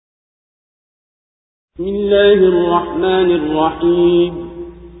بسم الله الرحمن الرحيم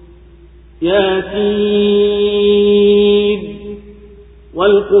ياسين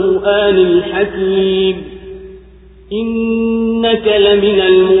والقرآن الحكيم إنك لمن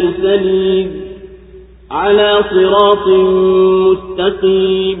المرسلين على صراط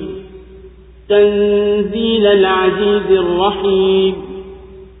مستقيم تنزيل العزيز الرحيم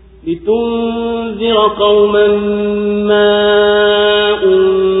لتنذر قوما ما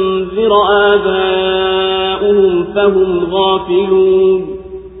أنذر آباؤهم فهم غافلون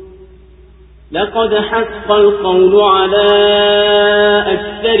لقد حق القول على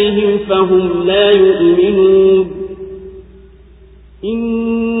أكثرهم فهم لا يؤمنون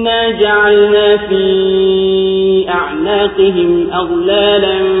إنا جعلنا في أعناقهم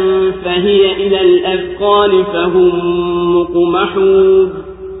أغلالا فهي إلى الأذقان فهم مقمحون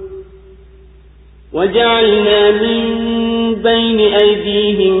وجعلنا من بين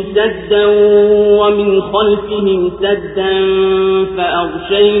أيديهم سدا ومن خلفهم سدا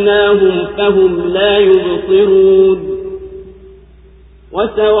فأغشيناهم فهم لا يبصرون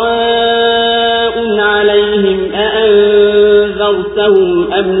وسواء عليهم أأنذرتهم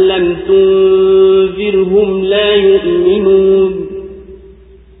أم لم تنذرهم لا يؤمنون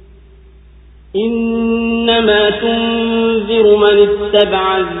إنما تنذر من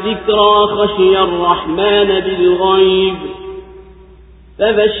اتبع الذكرى خشي الرحمن بالغيب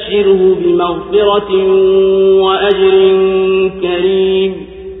فبشره بمغفرة وأجر كريم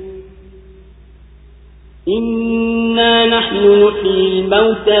إنا نحن نحيي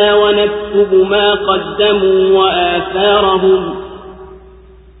الموتى ونكتب ما قدموا وآثارهم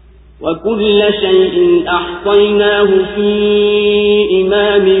وكل شيء أحصيناه في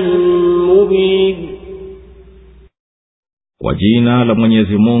إمام مبين. Kwa jina la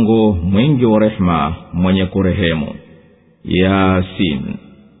Mwenyezi Mungu mwingi wa rehema mwenye kurehemu. Yasin.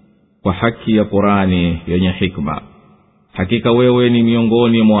 Kwa haki ya Qur'ani yenye hikma. Hakika wewe ni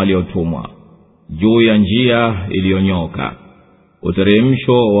miongoni mwa waliotumwa juu ya njia iliyonyoka,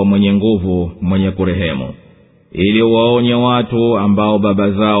 uteremsho wa mwenye nguvu mwenye kurehemu, ili waonye watu ambao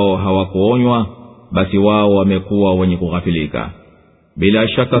baba zao hawakuonywa, basi wao wamekuwa wenye kughafilika. Bila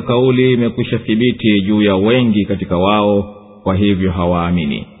shaka kauli imekwisha thibiti juu ya wengi katika wao, kwa hivyo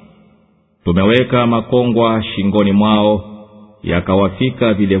hawaamini. Tumeweka makongwa shingoni mwao,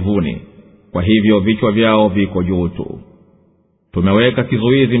 yakawafika vilevuni, kwa hivyo vichwa vyao viko juu tu. Tumeweka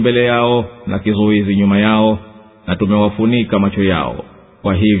kizuizi mbele yao na kizuizi nyuma yao, na tumewafunika macho yao,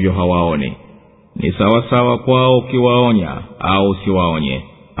 kwa hivyo hawaoni. Ni sawa sawa kwao ukiwaonya au usiwaonye,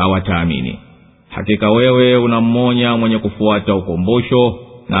 hawataamini. Hakika wewe unammonya mwenye kufuata ukumbusho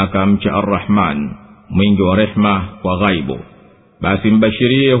na akamcha Ar-Rahman, mwingi wa rehema kwa ghaibu, basi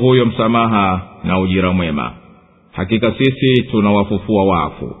mbashirie huyo msamaha na ujira mwema. Hakika sisi tunawafufua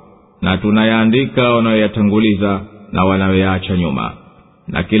wafu, na tunayaandika wanayoyatanguliza na wanayoyaacha nyuma,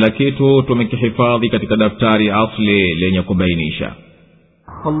 na kila kitu tumekihifadhi katika daftari asli lenye kubainisha.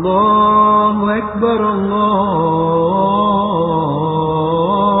 Allahu Akbar,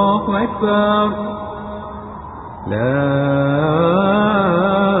 Allahu Akbar,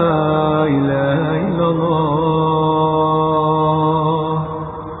 la ilaha illa Allah.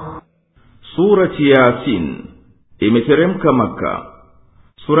 Surati Yasin imeteremka Makka.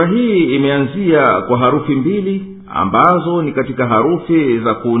 Sura hii imeanzia kwa harufi mbili ambazo ni katika harufi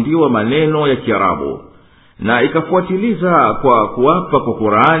za kuundiwa maneno ya Kiarabu, na ikafuatiliza kwa kuapa kwa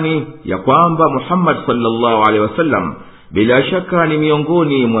Qur'ani ya kwamba Muhammad sallallahu alaihi wasallam bila shaka ni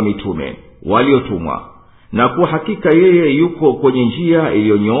miongoni mwa mitume waliotumwa, na kwa hakika yeye yuko kwenye njia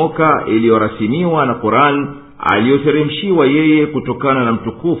iliyonyooka iliyorasimiwa na Qur'an aliyoteremshiwa yeye kutokana na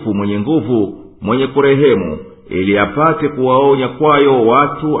mtukufu mwenye nguvu mwenye kurehemu, ili apate kuwaonya kwayo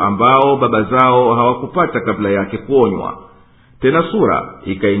watu ambao baba zao hawakupata kabla yake kuonywa. Tena sura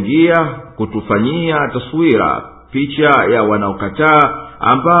ikaingia kutufanyia taswira, picha ya wanaokataa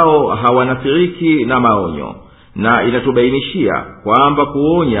ambao hawanafiiki na maonyo, na inatubainishia kwamba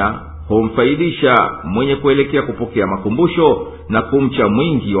kuonya humfaidisha mwenye kuelekea kupokea makumbusho na kumcha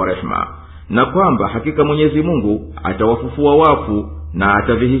mwingi wa rehema, na kwamba hakika Mwenyezi Mungu atawafufua wafu na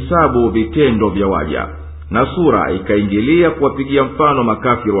atavihisabu vitendo vya waja. Na sura ikaingilia kuwapigia mfano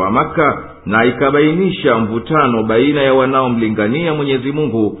makafiri wa Maka, na ikabainisha mvutano baina ya wanaomlingania Mwenyezi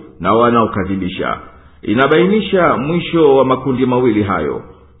Mungu na wanaokadhibisha. Inabainisha mwisho wa makundi mawili hayo.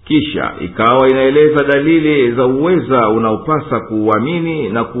 Kisha ikawa inaeleza dalili za uweza unaopasa kuuamini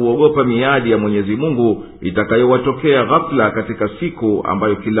na kuogopa miadi ya Mwenyezi Mungu itakayowatokea ghafla katika siku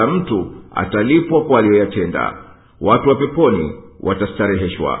ambayo kila mtu atalipwa kwa aliyoyatenda. Watu wa peponi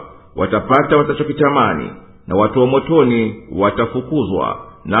watastareheshwa, watapata watachokitamani, na watu wa motoni watafukuzwa,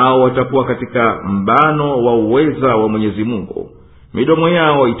 nao watakuwa katika mbano wa uweza wa Mwenyezi Mungu. Midomo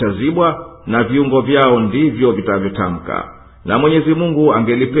yao itazibwa na viungo vyao ndivyo vitavyotamka. Na Mwenyezi Mungu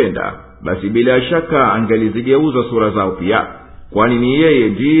angelipenda, basi bila shaka angelizigeuza sura zao pia, kwani ni yeye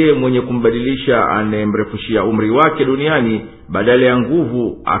ndiye mwenye kumbadilisha anayemrefushia umri wake duniani badala ya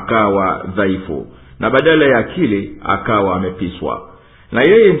nguvu akawa dhaifu, na badala ya akili akawa amepiswa. Na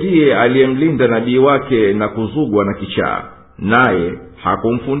yeye ndiye aliyemlinda nabii wake na kuzugwa na kichaa, naye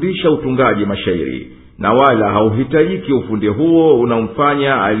hakumfundisha utungaji mashairi, na wala hauhitajiki ufundi huo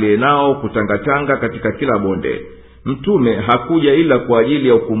unamfanya aliyenao kutangatanga katika kila bonde. Mtume hakuja ila kwa ajili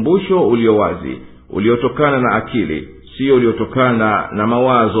ya ukumbusho ulio wazi, uliotokana na akili, sio uliotokana na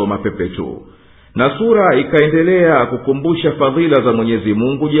mawazo mapepe tu. Na sura ikaendelea kukumbusha fadhila za Mwenyezi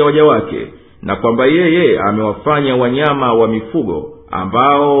Mungu juu ya waja wake, na kwamba yeye amewafanya wanyama wa mifugo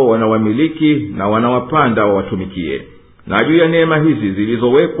ambao wanawamiliki na wanawapanda wawatumikie. Na juu ya neema hizi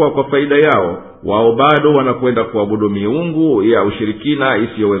zilizowekwa kwa faida yao, wao bado wanakwenda kuabudu miungu ya ushirikina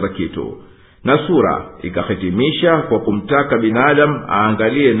isiyoweza kitu. Na sura ikahitimisha kwa kumtaka binadamu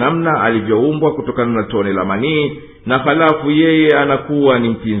aangalie namna alivyoumbwa kutokana na tone la manii, na halafu yeye anakuwa ni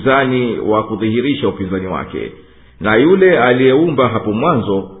mpinzani wa kudhihirisha upinzani wake. Na yule aliyeumba hapo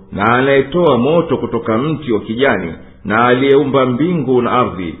mwanzo, na anayetoa moto kutoka mti wa kijani, na aliyeumba mbingu na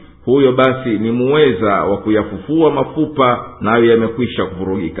ardhi, huyo basi ni muweza wa kuyafufua mafupa nayo yamekwisha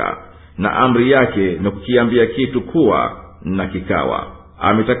kuvurugika. Na amri yake ni kukiambia kitu kuwa na kikawa.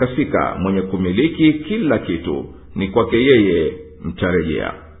 Ametakasika mwenye kumiliki kila kitu, ni kwake yeye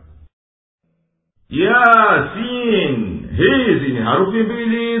mtarejea. Yasin, hizi ni harufi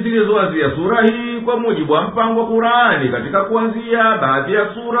mbili zilizoanzia sura hii kwa mujibu wa mpango wa Qur'ani katika kuanzia baadhi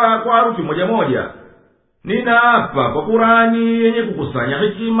ya sura kwa harufi moja moja. Ninaapa kwa Qur'ani yenye kukusanya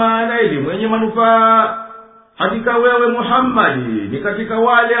hekima na elimu yenye manufaa. Hakika wewe Muhammadi ni katika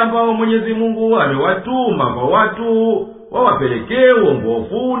wale ambao Mwenyezi Mungu amewatuma kwa watu wawapelekee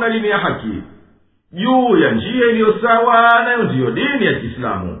uongofu na dini ya haki, juu ya njia iliyo sawa, nayo ndiyo dini ya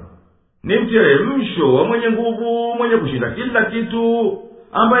Kiislamu. Ni mteremsho wa mwenye nguvu, mwenye kushinda kila kitu,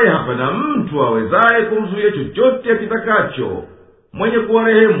 ambaye hapana mtu awezaye kumzuia chochote kitakacho, mwenye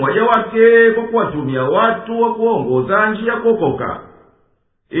kuwarehemu waja wake kwa kuwatumia watu wa kuongoza njia kuokoka,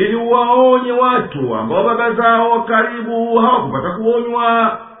 ili waonye watu ambao baba zao wa karibu hawakupata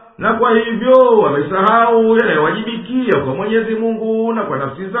kuonywa, na kwa hivyo wamesahau yanayowajibikia kwa Mwenyezi Mungu na kwa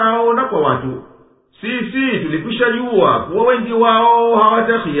nafsi zao na kwa watu. Sisi tulikwisha jua kuwa wengi wao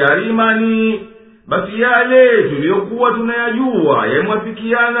hawatahiari imani, basi yale tuliyokuwa tunayajua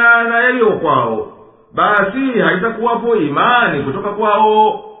yamwafikiana na yaliyo kwao, basi haitakuwapo imani kutoka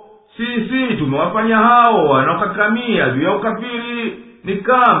kwao. Sisi tumewafanya hao wanaokakamia juu ya ukafiri ni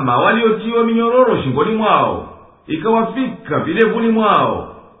kama waliotiwa minyororo shingoni mwao, ikawafika vilevuni mwao,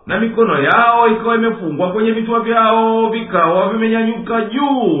 na mikono yao ikawa imefungwa kwenye vichwa vyao, vikawa vimenyanyuka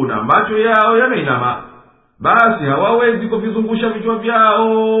juu na macho yao yameinama. Basi hawawezi kuvizungusha vichwa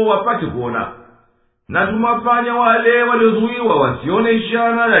vyao wapate kuona. Na tumewafanya wale waliozuiwa wasione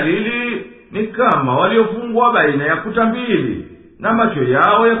ishara dalili ni kama waliofungwa baina ya kuta mbili, na macho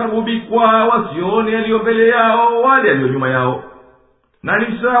yao yakagubikwa wasione yaliyo mbele yao wale yaliyo nyuma yao. Na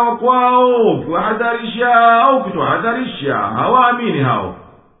ni sawa kwao ukiwahadharisha au ukitohadharisha, hawaamini hao.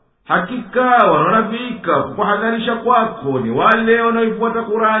 Hakika wanaonafika kukuhadharisha kwako ni wale wanaoifuata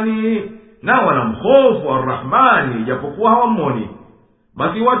Qur'ani na wanamhofu Ar-Rahmani japokuwa hawamoni.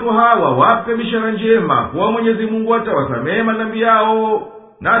 Basi watu hawa wape bishara njema kuwa Mwenyezi Mungu atawasamehe madhambi yao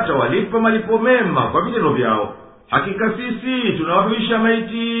na atawalipa malipo mema kwa vitendo vyao. Hakika sisi tunawahuisha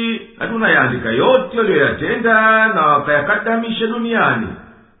maiti na tunayaandika yote walioyatenda na wakayakadamisha duniani,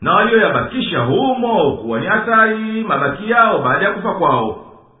 na walioyabakisha humo kuwa ni athari mabaki yao baada ya kufa kwao,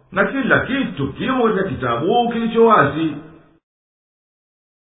 na kila kitu kimo katika kitabu kilicho wazi.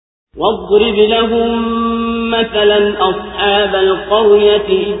 واضرب لهم مثلا أصحاب القرية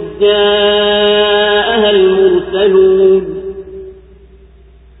إذ جاءها المرسلون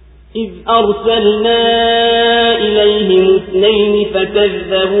إذ أرسلنا إليهم 2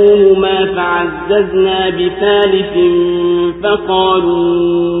 فكذبوهما فعززنا بثالث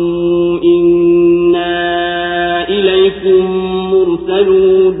فقالوا إنا إليكم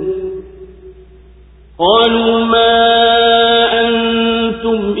مرسلون قالوا ما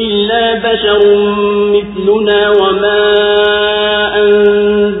أنتم إلا بشر مثلنا وما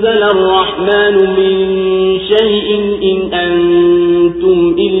أنزل الرحمن من شيء إن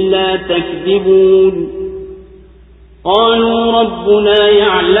أنتم إلا تكذبون قالوا ربنا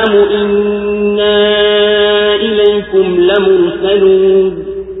يعلم إنا إليكم لمرسلون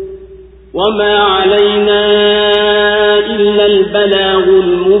وما علينا إلا البلاغ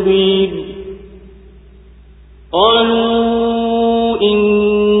المبين قالوا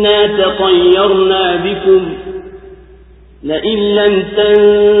إنا تطيرنا بكم لئن لم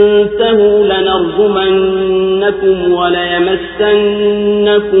تنتهوا لنرجمنكم وليمسنكم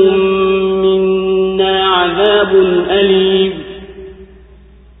منا عذاب أليم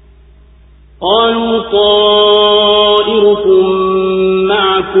قالوا طائركم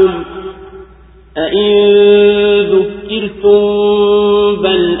معكم أئن ذكرتم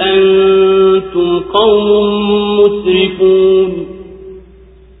بل أنتم قوم مسرفون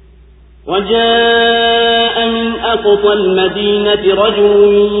وجاء من أقصى المدينة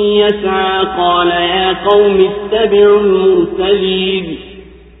رجل يسعى قال يا قوم اتبعوا المرسلين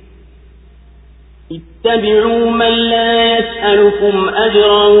اتبعوا من لا يسألكم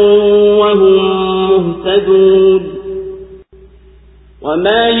أجرا وهم مهتدون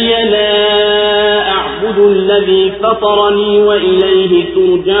وما لي لا أعبد الذي فطرني وإليه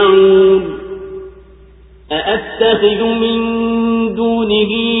ترجعون أأتخذ من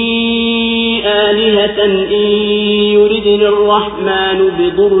دونه آلهة إن يردني الرحمن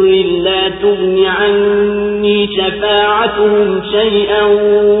بضر لا تغن عني شفاعتهم شيئا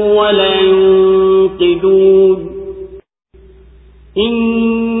ولا ينقذون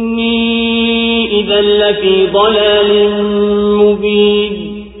إني إذا لفي ضلال مبين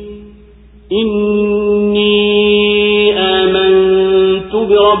إني آمنت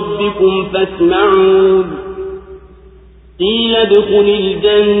بربكم فاسمعون قيل ادخل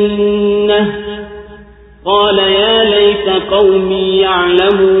الجنة قال يا ليت قومي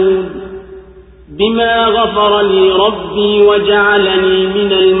يعلمون بما غفر لي ربي وجعلني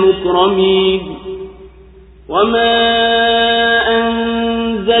من المكرمين وما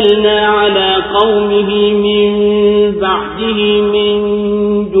أنزلنا على قومه من بعده من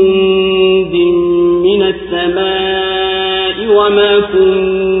جند من السماء وما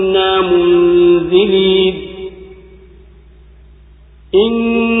كنا منزلين إن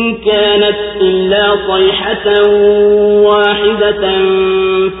كانت إلا صيحة واحدة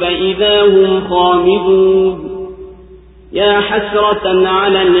فإذا هم خامدون يا حسرة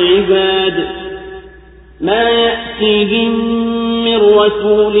على العباد ما يأتيهم من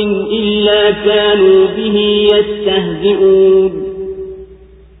رسول إلا كانوا به يستهزئون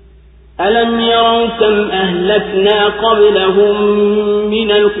ألم يروا كم أهلكنا قبلهم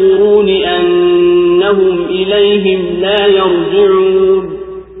من القرون أنهم إليهم لا يرجعون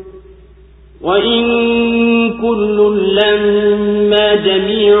وإن كل لما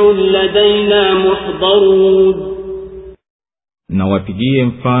جميع لدينا محضرون. Na wapigie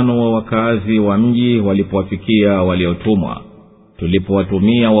mfano wa wakazi wa mji walipowafikia waliotumwa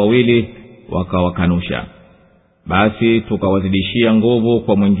tulipowatumia wawili wakawakanusha. Basi tukawazidishia nguvu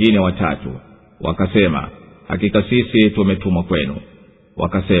kwa mwingine watatu, wakasema hakika sisi tumetumwa kwenu.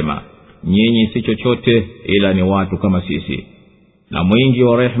 Wakasema nyinyi si chochote ila ni watu kama sisi, na mwingi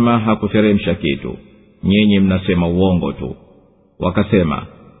wa rehema hakuteremsha kitu, nyinyi mnasema uongo tu. Wakasema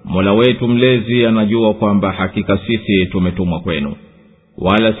Mola wetu mlezi anajua kwamba hakika sisi tumetumwa kwenu,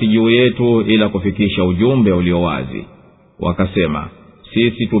 wala si juu yetu ila kufikisha ujumbe ulio wazi. Wakasema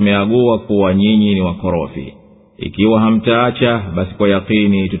sisi tumeagua kuwa nyinyi ni wakorofi. Ikiwa hamtaacha basi kwa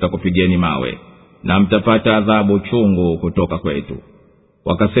yakini tutakupigeni mawe na mtapata adhabu chungu kutoka kwetu.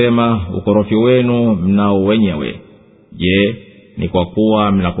 Wakasema ukorofi wenu mnao wenyewe. Je, ni kwa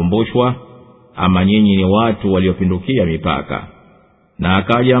kuwa mnakumbushwa? Ama nyinyi ni watu waliopindukia mipaka? Na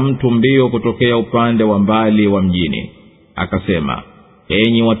akaja mtu mbio kutokea upande wa mbali wa mjini, akasema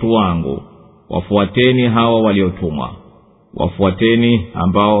enyi watu wangu, wafuateni hawa waliotumwa, wafuateni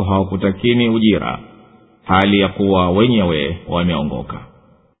ambao hawakutakini ujira, hali ya kuwa wenyewe wameongoka.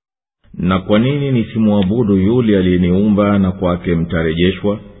 Na kwa nini nisimwabudu yule aliyeniumba na kwake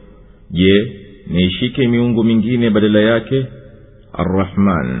mtarejeshwa? Je, niishike miungu mingine badala yake?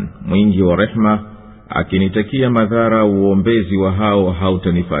 Ar-Rahman, mwingi wa rehema, akinitakia madhara uombezi wa hao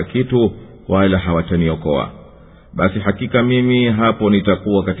hautanifaa kitu wala hawataniokoa. Basi hakika mimi hapo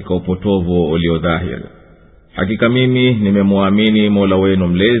nitakuwa katika upotovu uliodhahiri. Hakika mimi nimemwamini Mola wenu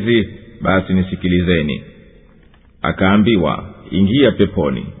mlezi, basi nisikilizeni. Akaambiwa ingia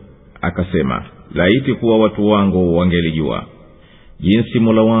peponi. Akasema laiti kuwa watu wangu wangelijua jinsi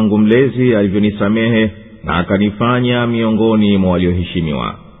Mola wangu mlezi alivyonisamehe na akanifanya miongoni mwa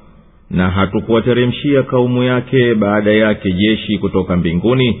walioheshimiwa. Na hatukuwateremshia kaumu yake baada yake jeshi kutoka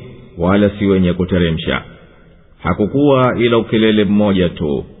mbinguni, wala si wenye kuteremsha. Hakukuwa ila ukelele mmoja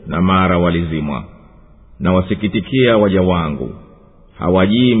tu, na mara walizimwa. Na wasikitikia waja wangu,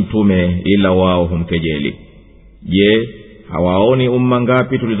 hawajii mtume ila wao humkejeli. Je, hawaoni umma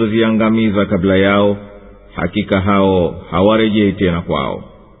ngapi tulizoziangamiza kabla yao? hakika hao hawarejei tena kwao,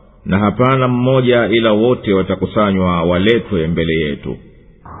 na hapana mmoja ila wote watakusanywa waletwe mbele yetu.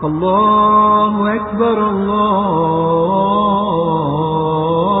 Allahu akbar,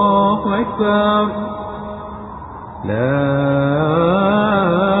 Allahu akbar,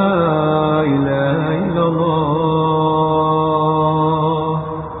 la ilaha illa Allah.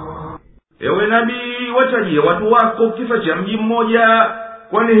 Ewe nabii, watajie watu wako kisa cha mji mmoja,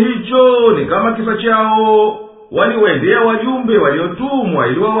 kwani hicho ni kama kisa chao. Waliwaendea wajumbe waliotumwa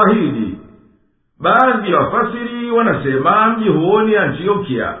ili wawahidi. Baadhi ya wafasiri wanasema mji huo ni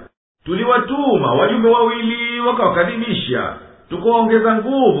Antiokia. Tuliwatuma wajumbe wawili wakawakadhibisha, tukaongeza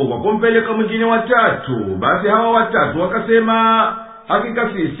nguvu kwa kumpeleka mwingine watatu. Basi hawa watatu wakasema, hakika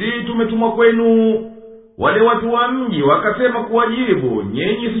sisi tumetumwa kwenu. Wale watu wa mji wakasema kuwajibu,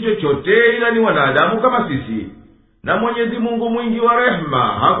 nyinyi si chochote ila ni wanadamu kama sisi, na Mwenyezi Mungu mwingi wa rehema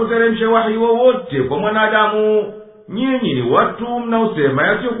hakuteremsha wahi wowote kwa mwanadamu. Nyinyi ni watu mnaosema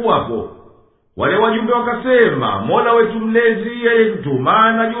yasiyokuwapo. Wale wajumbe wakasema, Mola wetu mlezi aliyetutuma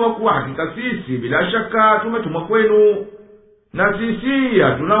anajua kuwa hakika sisi bila shaka tumetumwa kwenu, na sisi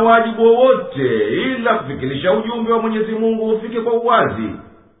hatuna wajibu wowote ila kufikirisha ujumbe wa Mwenyezi Mungu ufike kwa uwazi.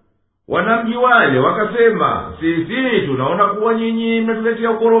 Wanamji wale wakasema, sisi tunaona kuwa nyinyi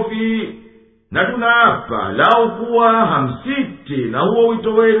mnatuletea ukorofi, na tunaapa lau kuwa hamsiti na huo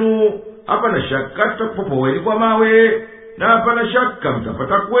wito wenu, hapana shaka tutakupopoweni kwa mawe, na hapana shaka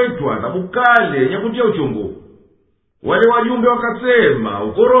mtapata kwetu adhabu kali yenye kutia uchungu. Wale wajumbe wakasema,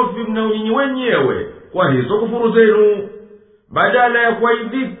 ukorofi mnao nyinyi wenyewe kwa hizo kufuru zenu. Badala ya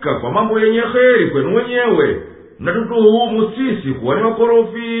kuaidika kwa mambo yenye kheri kwenu wenyewe, mnatutuhumu sisi kuwa ni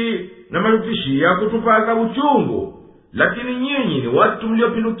wakorofi na mnatutishia kutupa adhabu chungu. Lakini nyinyi ni watu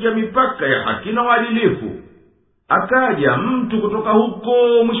mliopindukia mipaka ya haki na uadilifu. Akaja mtu kutoka huko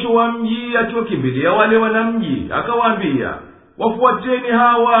mwisho wa mji akiwakimbilia wale wanamji, akawaambia, wafuateni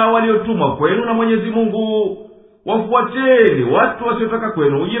hawa waliotumwa kwenu na Mwenyezi Mungu. Wafuateni watu wasiotaka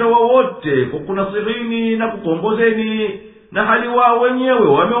kwenu ujira wowote kwa kunasirini na kukuongozeni, na hali wao wenyewe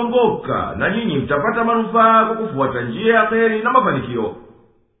wameongoka, na nyinyi mtapata manufaa kwa kufuata njia ya kheri na mafanikio.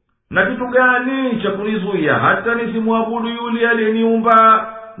 Na kitu gani cha kunizuia hata nisimwabudu yule aliyeniumba,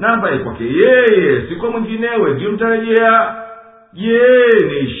 na ambaye kwake yeye si kwa mwinginewe ndiyo mtarejea? Je,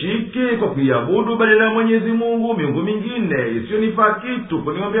 nishike kwa kuiabudu badala ya Mwenyezi Mungu miungu mingine isiyonifaa kitu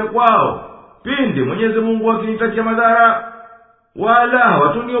kuniombea kwao pindi Mwenyezi Mungu akinitakia madhara? Wala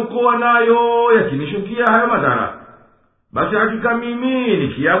hawatuniokoa nayo yakinishukia hayo madhara. Basi hakika mimi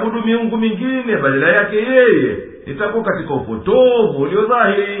nikiabudu miungu mingine badala yake yeye, nitakuwa katika upotovu ulio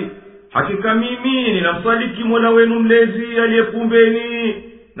dhahiri. Hakika mimi ninamsadiki Mola wenu mlezi aliyekuumbeni,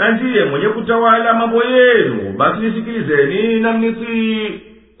 na ndiye mwenye kutawala mambo yenu. Basi nisikilizeni na mnitii.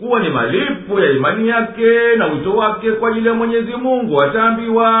 Kuwa ni malipo ya imani yake na wito wake kwa ajili ya Mwenyezi Mungu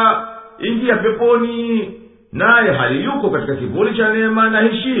ataambiwa, ingia peponi. Naye hali yuko katika kivuli cha neema na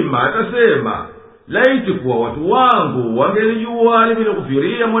heshima atasema, laiti kuwa watu wangu wangelijua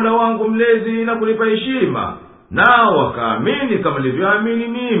nilivyokufiria Mola wangu mlezi na kunipa heshima, nao wakaamini kama nilivyoamini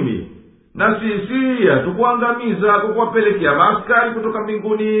mimi. Na sisi hatukuangamiza kwa kuwapelekea maaskari kutoka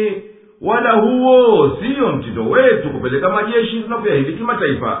mbinguni, wala huo siyo mtindo wetu kupeleka majeshi tunapoyahidi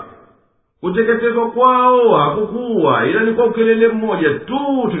kimataifa. Kuteketezwa kwao hakukuwa ila ni kwa ukelele mmoja tu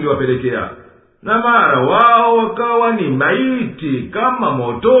tuliwapelekea, na mara wao wakawa ni maiti kama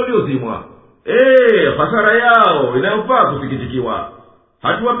moto uliozimwa. Hasara yao inayofaa kusikitikiwa.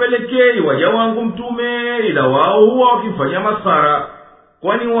 Hatuwapelekei waja wangu mtume ila wao huwa wakifanya maskhara,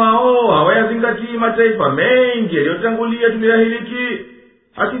 kwani wao hawayazingatii mataifa mengi yaliyotangulia tuliyahiliki.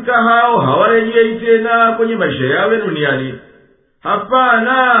 Hakika hao hawarejei tena kwenye maisha yao duniani.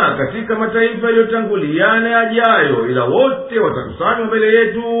 Hapana katika mataifa yaliyotangulia na yajayo, ila wote watakusanywa mbele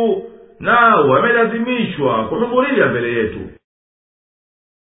yetu, nao wamelazimishwa kuhudhuria mbele yetu.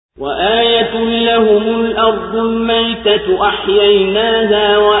 وآية لهم الأرض الميتة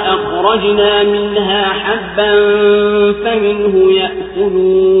أحييناها وأخرجنا منها حبا فمنه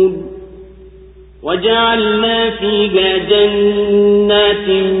يأكلون وجعلنا فيها جنات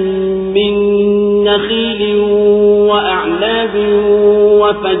من نخيل وأعناب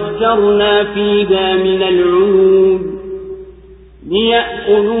وفجرنا فيها من العيون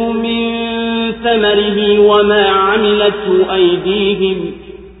ليأكلوا من ثمره وما عملته أيديهم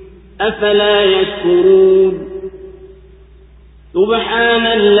أفلا يشكرون سبحان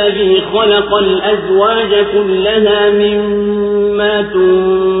الذي خلق الأزواج كلها مما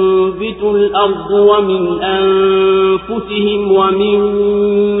تنبت الأرض ومن أنفسهم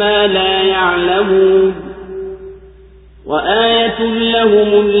ومما لا يعلمون وآية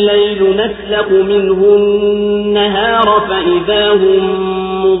لهم الليل نسلخ منه النهار فإذا هم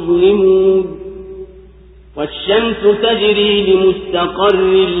مظلمون والشمس تجري لمستقر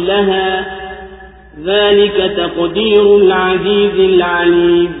لها ذلك تقدير العزيز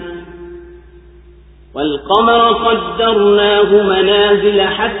العليم والقمر قدرناه منازل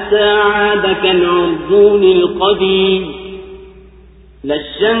حتى عاد كالعرجون القديم لا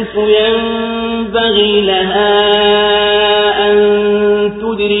الشمس ينبغي لها أن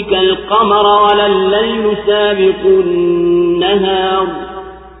تدرك القمر ولا الليل سابق النهار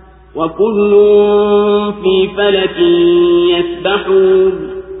وكل في فلك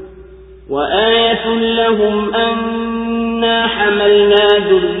يسبحون وآية لهم أنا حملنا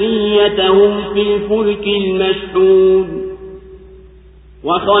ذريتهم في الفلك المشحون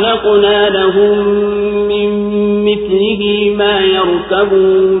وخلقنا لهم من مثله ما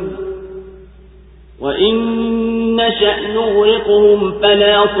يركبون وإن نشأ نغرقهم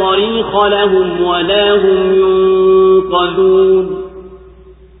فلا صريخ لهم ولا هم ينقذون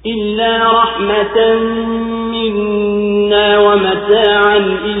إلا رحمة منا ومتاعا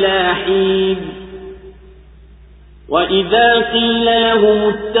إلى حين وإذا قيل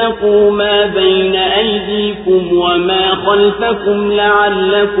لهم اتقوا ما بين أيديكم وما خلفكم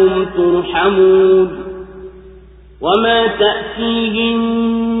لعلكم ترحمون وما تأتيهم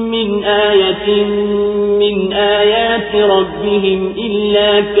من آية من آيات ربهم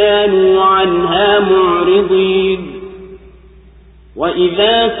إلا كانوا عنها معرضين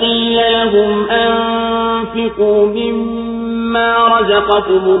وإذا قيل لهم أنفقوا مما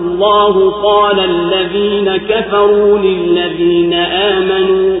رزقكم الله قال الذين كفروا للذين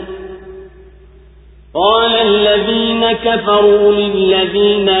آمنوا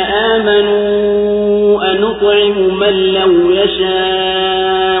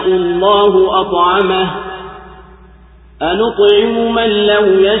أنطعم من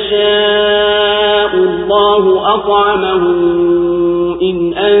لو يشاء الله أطعمه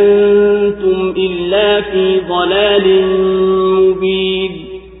إن أنتم إلا في ضلال مبين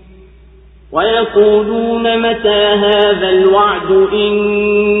ويقولون متى هذا الوعد إن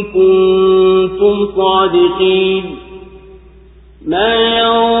كنتم صادقين ما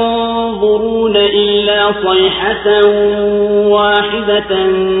ينظرون إلا صيحة واحدة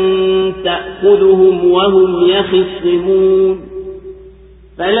تأخذهم وهم يخصمون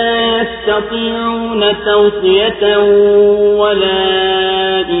فلا يستطيعون توصية ولا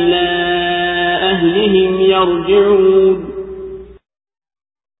إلى أهلهم يرجعون.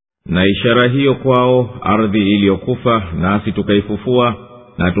 Na ishara hiyo kwao ardhi iliyokufa nasi tukaifufua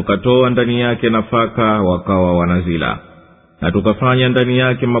na tukatoa ndani yake nafaka wakawa wanazila na tukafanya ndani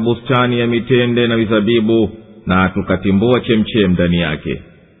yake mabustani ya mitende na mizabibu na tukatimbua chemchem ndani yake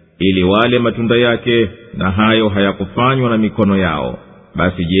ili wale matunda yake na hayo hayakufanywa na mikono yao.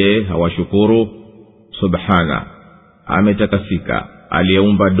 Basi je, hawashukuru? Subhana, ametakasika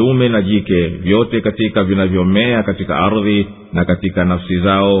aliyeumba dume na jike vyote katika vinavyomea katika ardhi na katika nafsi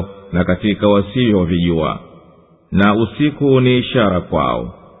zao na katika wasiovijua. Na usiku ni ishara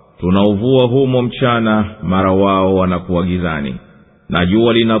kwao, tunauvua humo mchana mara wao wanakuwa gizani, na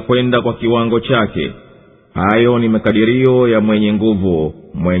jua linakwenda kwa kiwango chake. Hayo ni makadirio ya mwenye nguvu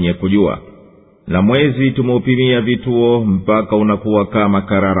mwenye kujua. Na mwezi tumeupimia vituo mpaka unakuwa kama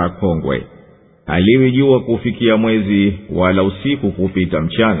karara kongwe. Haliwi jua kufikia mwezi wala usiku kupita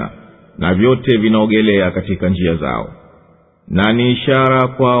mchana, na vyote vinaogelea katika njia zao. Na ni ishara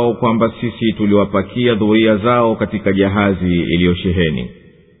kwao kwamba sisi tuliwapakia dhuria zao katika jahazi iliyosheheni,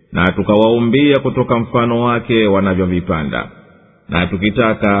 na tukawaumbia kutoka mfano wake wanavyovipanda. Na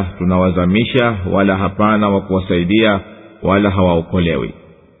tukitaka tunawazamisha, wala hapana wa kuwasaidia, wala hawaokolewi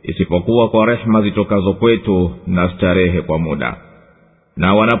isipokuwa kwa rehema zitokazo kwetu na starehe kwa muda.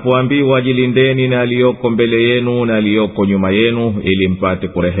 Na wanapoambiwa jilindeni na aliyoko mbele yenu na aliyoko nyuma yenu ili mpate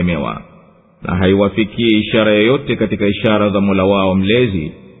kurehemewa, na haiwafikii ishara yoyote katika ishara za Mola wao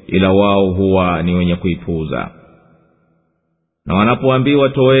mlezi, ila wao huwa ni wenye kuipuuza. Na wanapoambiwa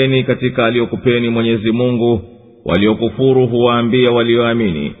toeni katika aliyokupeni Mwenyezi Mungu, waliokufuru huwaambia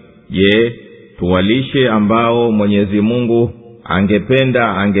walioamini, je, tuwalishe ambao Mwenyezi Mungu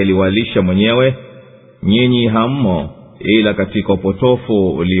angependa angeliwalisha mwenyewe? Nyinyi hammo ila katika upotofu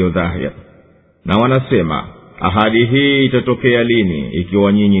ulio dhahir. Na wanasema, ahadi hii itatokea lini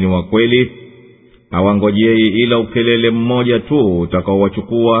ikiwa nyinyi ni wakweli? Hawangojei ila ukelele mmoja tu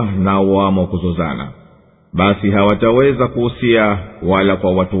utakaowachukua na wamo kuzozana. Basi hawataweza kuhusia, wala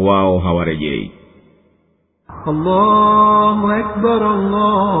kwa watu wao hawarejei. Allahu Akbar,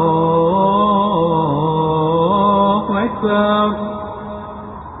 Allahu Akbar,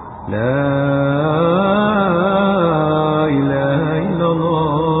 La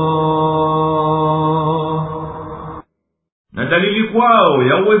yao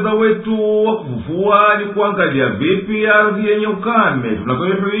ya uweza wetu wa kufufua ni kuangalia vipi ardhi yenye ukame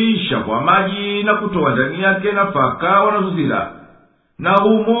tunavyoihuisha kwa maji na kutoa ndani yake nafaka wanazozila, na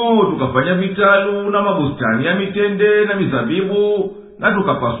humo tukafanya vitalu na mabustani ya mitende na mizabibu, na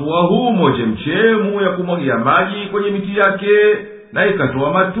tukapasua humo chemchemu ya kumwagia maji kwenye miti yake, na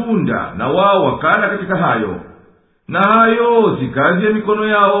ikatoa matunda, na wao wakala katika hayo. Na hayo si kazi ya mikono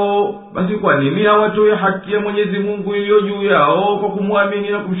yao, basi kwa nini hawatoe haki ya Mwenyezi Mungu iliyo juu yao kwa kumwamini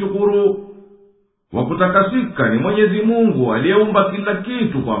na kumshukuru? Wakutakasika ni Mwenyezi Mungu aliyeumba kila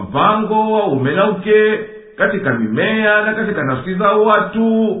kitu kwa mpango wa ume na uke, katika mimea na katika nafsi za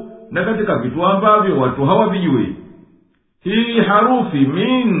watu na katika vitu ambavyo watu hawavijui. Hii harufi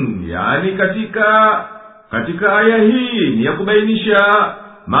min, yani katika aya hii ni ya kubainisha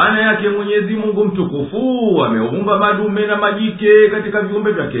maana yake. Mwenyezi Mungu mtukufu ameumba madume na majike katika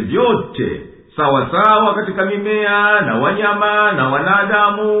viumbe vyake vyote sawa sawa, katika mimea na wanyama na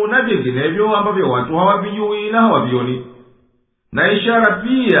wanadamu na vinginevyo ambavyo watu hawavijui na hawavioni. Na ishara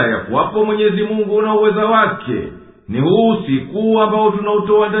pia ya kuwapo Mwenyezi Mungu na uweza wake ni huu usiku ambao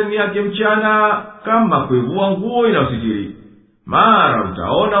tunautoa ndani yake mchana, kama kuivua nguo inayositiri. Mara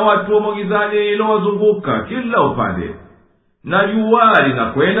utaona watu wa gizani ilowazunguka kila upande, na jua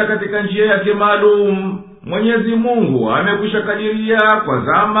linakwenda katika njia yake maalum. Mwenyezi Mungu amekwisha kadiria kwa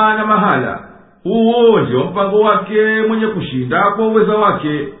zama na mahala. Huo ndio mpango wake, mwenye kushinda kwa uweza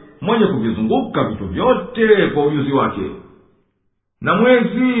wake, mwenye kuvizunguka vitu vyote kwa ujuzi wake. Na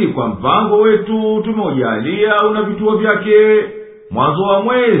mwezi kwa mpango wetu tumeujalia una vituo vyake. Mwanzo wa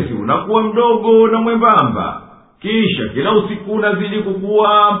mwezi unakuwa mdogo na mwembamba, kisha kila usiku unazidi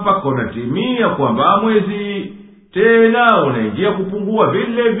kukua mpaka unatimia kwamba mwezi, tena unaingia kupungua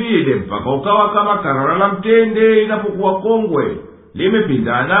vile vile mpaka ukawa kama karara la mtende inapokuwa kongwe,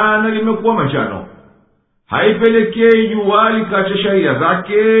 limepindana na limekuwa manjano. Haipelekei jua likacha sharia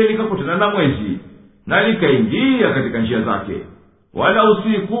zake likakutana na mwezi na likaingia katika njia zake, wala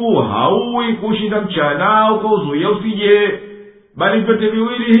usiku hauwi kushinda mchana ukauzuia usije, bali vyote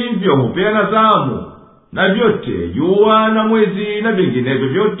viwili hivyo hupeana zamu, na vyote jua na mwezi na vinginevyo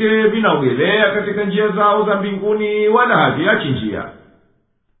vyote vinaogelea katika njia zao za mbinguni, wala haviachi njia.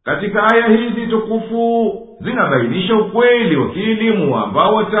 Katika aya hizi tukufu zinabainisha ukweli wa kielimu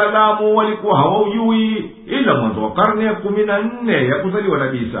ambao wataalamu walikuwa hawaujui ila mwanzo wa karne ya 14 ya kuzaliwa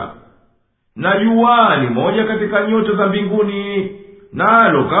na Isa. Na jua ni moja katika nyota za mbinguni,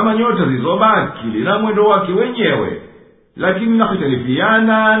 nalo kama nyota zilizobaki lina mwendo wake wenyewe, lakini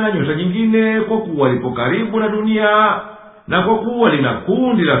linahitalifiana na nyota nyingine kwa kuwa lipo karibu na dunia, na kwa kuwa lina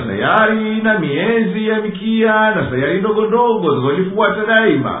kundi la sayari na miezi ya mikia na sayari ndogo ndogo zinazolifuata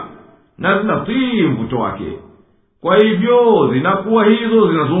daima na zinatii mvuto wake. Kwa hivyo zinakuwa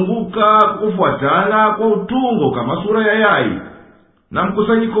hizo zinazunguka kufuatana kwa utungo kama sura ya yai, na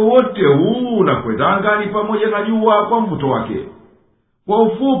mkusanyiko wote huu unakwenda angani pamoja na jua kwa mvuto wake. Kwa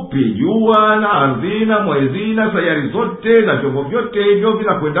ufupi, jua na ardhi na mwezi na sayari zote na vyombo vyote hivyo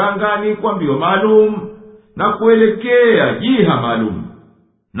vinakwenda angani kwa mbio maalum na kuelekea jiha maalum,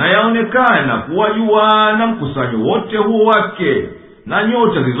 na yaonekana kuwa jua na mkusanyo wote huo wake na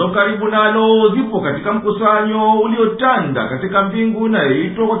nyota zilizo karibu nalo zipo katika mkusanyo uliotanda katika mbingu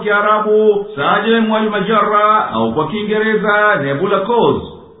inayoitwa kwa Kiarabu Sajm al-Majra au kwa Kiingereza Nebula Cause.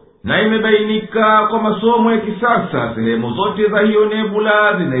 Na imebainika kwa masomo ya kisasa sehemu zote za hiyo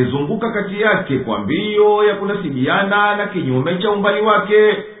nebula zinaizunguka kati yake kwa mbio ya kunasibiana na kinyume cha umbali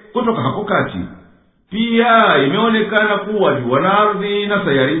wake kutoka hapo kati. Pia imeonekana kuwa jua na ardhi na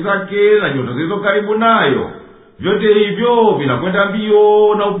sayari zake na nyota zilizo karibu nayo, vyote hivyo vinakwenda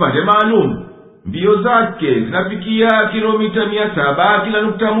mbio na upande maalum. Mbio zake zinafikia kilomita 700 kila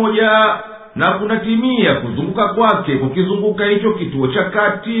nukta moja, na kunatimia kuzunguka kwake kukizunguka hicho kituo cha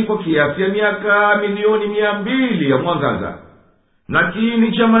kati kwa kiasi ya miaka milioni 200 ya mwangaza. Na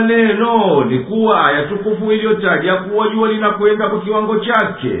kiini cha maneno ni kuwa aya tukufu iliyotaja kuwa jua linakwenda kwa kiwango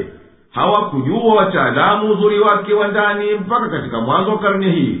chake hawakujua wataalamu uzuri wake wa ndani mpaka katika mwanzo wa karne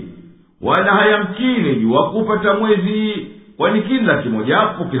hii, wala hayamkini jua kupata mwezi, kwani kila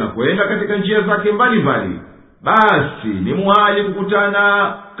kimojapo kinakwenda katika njia zake mbalimbali. Basi ni muhali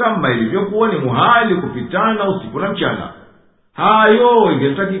kukutana kama ilivyokuwa ni muhali kupitana usiku na mchana. Hayo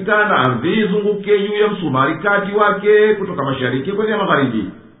ingetakikana ardhi izunguke juu ya msumari kati wake kutoka mashariki kwenda magharibi,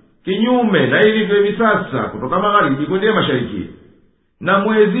 kinyume na ilivyo hivi sasa kutoka magharibi kwenda mashariki. Na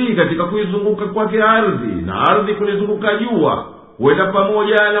mwezi katika kuizunguka kwake ardhi na ardhi kulizunguka jua huenda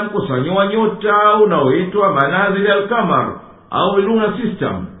pamoja na mkusanyo wa nyota unaoitwa manazili al-Qamar au lunar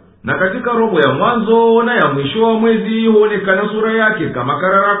system. Na katika robo ya mwanzo na ya mwisho wa mwezi huonekana sura yake kama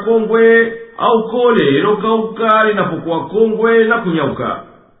karara kongwe au kole ilokauka linapokuwa kongwe na kunyauka.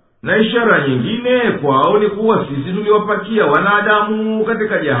 Na ishara nyingine kwao ni kuwa sisi tuliwapakia wanadamu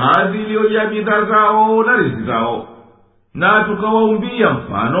katika jahazi iliyojaa bidhaa zao na riziki zao, na tukawaumbia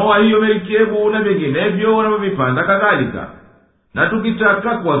mfano wa hiyo merikebu na vinginevyo wanavyovipanda kadhalika. Na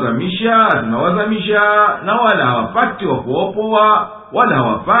tukitaka kuwazamisha tunawazamisha, na wala hawapati wa kuopoa wala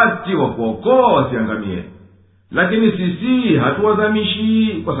hawapati wa kuokoa wasiangamie. Lakini sisi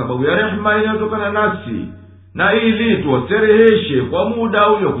hatuwazamishi kwa sababu ya rehema inayotokana nasi, na ili tuwastereheshe kwa muda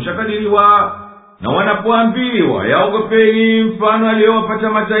uliokushakadiriwa. Na wanapoambiwa yaogopeni mfano aliyowapata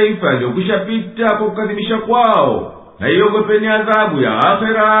mataifa yaliyokushapita kwa kukadhibisha kwao, na iogopeni adhabu ya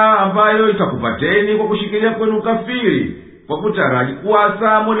akhera ambayo itakupateni kwa kushikilia kwenu kafiri, kwa kutaraji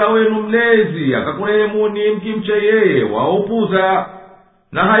kuwasa Mola wenu mlezi akakurehemuni mkimcha yeye waupuza.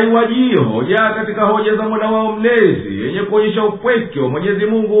 Na haiwajii hoja katika hoja za Mola wao mlezi yenye kuonyesha upweke wa Mwenyezi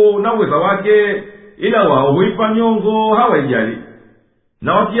Mungu na uweza wake, ila wao huipa nyongo, hawaijali.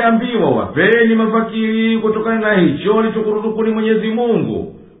 Na wakiambiwa wapeni mafakiri kutokana na hicho alichokuruzukuni Mwenyezi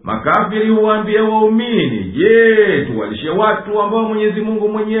Mungu, makafiri huwaambia waumini, je, tuwalishe watu ambao Mwenyezi Mungu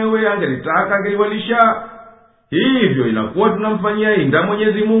mwenyewe angelitaka angeliwalisha? Hivyo inakuwa tunamfanyia inda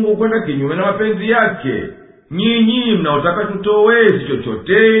Mwenyezi Mungu kwenda kinyume na mapenzi yake. Nyinyi mnaotaka tutowe si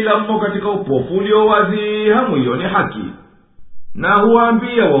chochote ila mmo katika upofu ulio wazi, hamuioni haki. Na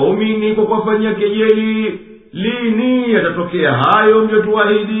huwaambia waumini kwa kuwafanyia kejeli, lini yatatokea hayo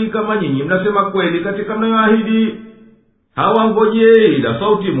mliotuahidi, kama nyinyi mnasema kweli katika mnayoahidi? Hawangojei ila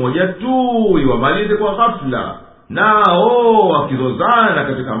sauti moja tu iwamalize kwa ghafula, nao wakizozana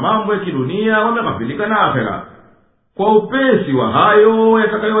katika mambo ya kidunia wameghafilika na akhera. Kwa upesi wa hayo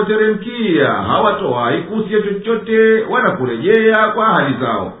yatakayowateremkia hawatowahi kusikia chochote wala kurejea kwa ahadi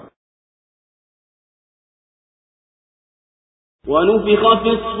zao. ونفخ في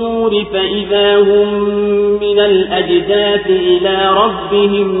الصور فإذا هم من الأجداث إلى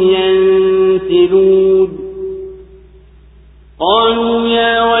ربهم ينسلون قالوا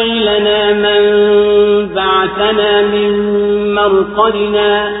يا ويلنا من بعثنا من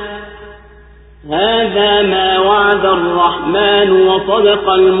مرقدنا هذا ما وعد الرحمن وصدق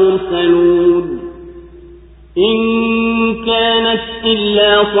المرسلون إن كانت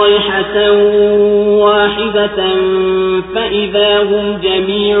إلا صيحة واحدة فإذا هم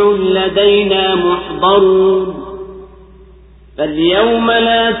جميع لدينا محضرون فاليوم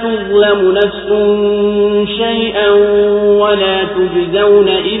لا تظلم نفس شيئا ولا تجزون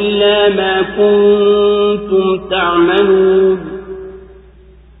إلا ما كنتم تعملون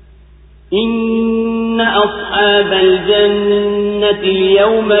إن أصحاب الجنة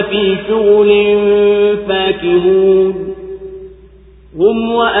اليوم في شغل فاكهون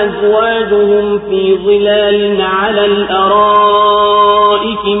هم وأزواجهم في ظلال على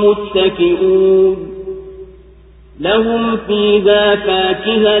الأرائك متكئون لهم فيها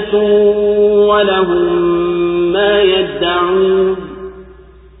فاكهة ولهم ما يدعون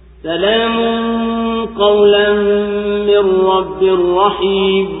سلام قولا من رب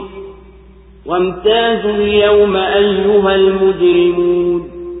رحيم وامتازوا اليوم أيها المجرمون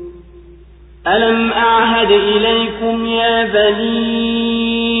ألم أعهد إليكم يا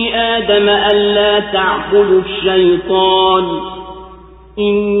بني آدم ألا تعبدوا الشيطان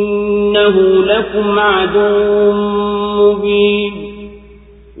إنه لكم عدو مبين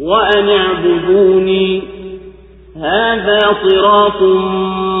وأن اعبدوني هذا صراط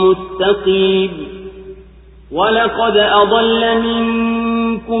مستقيم ولقد أضل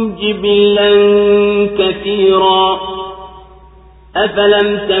منكم جبلا كثيرا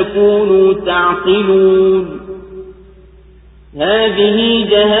أفلم تكونوا تعقلون هذه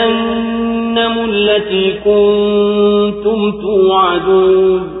جهنم التي كنتم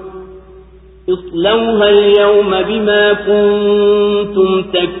توعدون اصلوها اليوم بما كنتم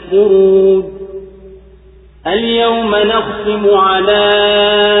تكفرون اليوم نختم على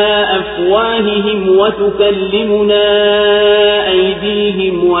أفواههم وتكلمنا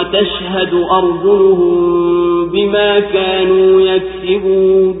أيديهم وتشهد أرجلهم بما كانوا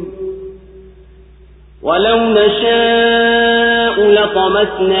يكسبون ولو نشاء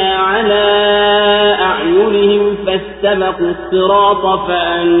لطمسنا على أعينهم فاستبقوا الصراط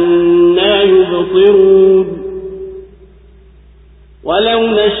فأنى يبصرون ولو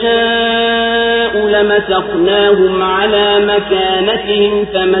نشاء لمسخناهم على مكانتهم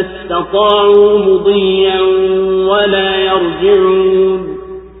فما استطاعوا مضيا ولا يرجعون.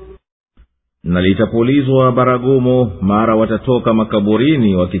 Na litapulizwa baragumu, mara watatoka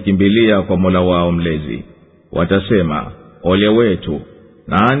makaburini wakikimbilia kwa Mola wao mlezi. Watasema, ole wetu,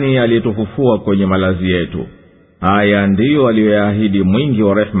 nani aliyetufufua kwenye malazi yetu? Haya ndiyo aliyoyaahidi mwingi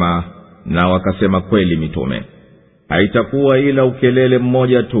wa rehema, na wakasema kweli mitume. Haitakuwa ila ukelele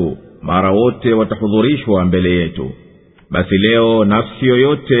mmoja tu, mara wote watahudhurishwa mbele yetu. Basi leo nafsi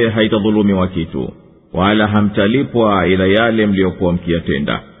yoyote haitadhulumiwa kitu, wala hamtalipwa ila yale mliokuwa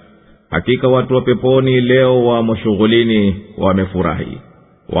mkiyatenda. Hakika watu wa peponi leo wamo shughulini, wamefurahi.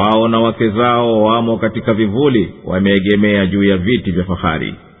 Wao na wake zao wamo katika vivuli, wameegemea juu ya viti vya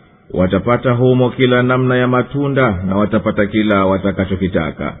fahari. Watapata humo kila namna ya matunda, na watapata kila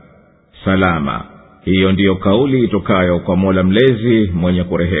watakachokitaka. Salama, hiyo ndiyo kauli itokayo kwa Mola mlezi mwenye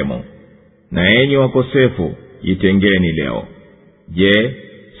kurehemu. Na enyi wakosefu, jitengeni leo. Je,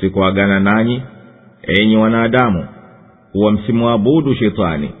 sikuagana nanyi enyi wanadamu kuwa msimwabudu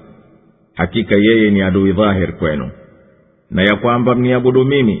shetani? Hakika yeye ni adui dhahir kwenu, na ya kwamba mniabudu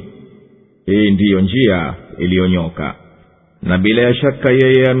mimi, hii ndiyo njia iliyonyoka. Na bila ya shaka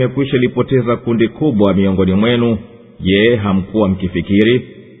yeye amekwisha lipoteza kundi kubwa miongoni mwenu. Je, hamkuwa mkifikiri?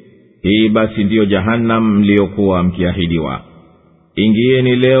 Hii basi ndiyo jahannam mliokuwa mkiahidiwa.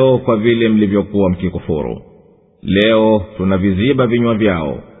 Ingieni leo kwa vile mlivyokuwa mkikufuru. Leo tunaviziba vinywa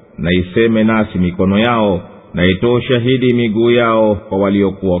vyao, na iseme nasi mikono yao, na itoe shahidi miguu yao kwa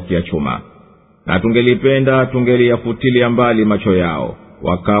waliokuwa wakiachuma. Na tungelipenda tungeliafutilia mbali macho yao,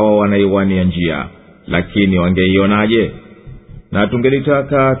 wakawa wanaiwania njia, lakini wangeionaje? Na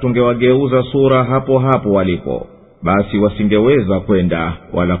tungelitaka tungewageuza sura hapo hapo walipo, basi wasingeweza kwenda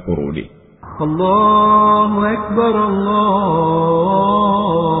wala kurudi. Allahu Akbar,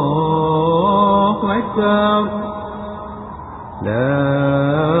 Allahu Akbar,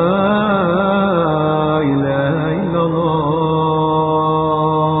 la ilaha illa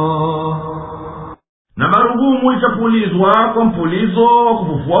Allah. Na marugumu itapulizwa kwa mpulizo wa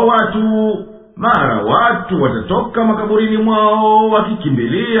kufufua watu. Mara watu watatoka makaburini mwao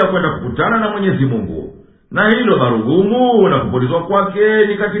wakikimbilia kwenda kukutana na Mwenyezi Mungu. Na hilo barugumu na kupulizwa kwake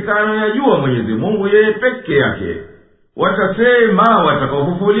ni katika anayajua Mwenyezi Mungu yeye peke yake. Watasema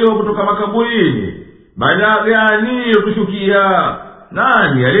watakaofufuliwa kutoka makaburini, balaa gani iliyotushukia?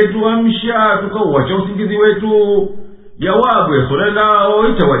 Nani aliyetuamsha tukauacha usingizi wetu? Jawabu ya swali lao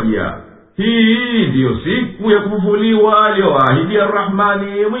itawajia, hii ndiyo siku ya kufufuliwa aliyoahidi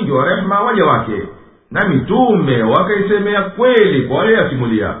Ar-Rahmani mwingi wa rehema waja wake. Na mitume wakaisemea kweli kwa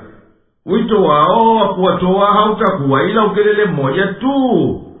waliyasimulia. Wito wao wa kuwatoa hautakuwa ila ukelele mmoja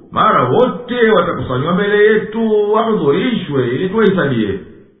tu, mara wote watakusanywa mbele yetu wahudhurishwe ili tuwahisalie.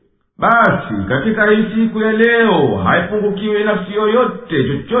 Basi katika hii siku ya leo haipungukiwi nafsi yoyote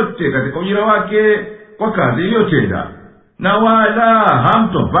chochote katika ujira wake kwa kazi iliyotenda, na wala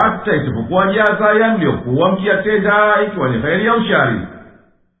hamtopata isipokuwa jaza ya mliokuwa mkiyatenda, ikiwa ni kheri au shari.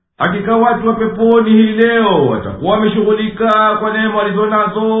 Hakika watu wa peponi hii leo watakuwa wameshughulika kwa neema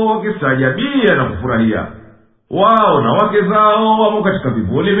walizonazo, wakistajabia na kufurahia. Wao na wake zao wamo katika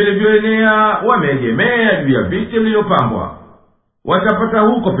vivuli vilivyoenea, wameegemea juu ya viti vilivyopambwa. Watapata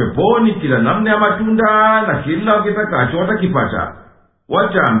huko peponi kila namna ya matunda, na kila wakitakacho watakipata.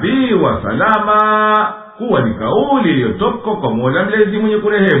 Wataambiwa salama, kuwa ni kauli iliyotoka kwa Mola mlezi mwenye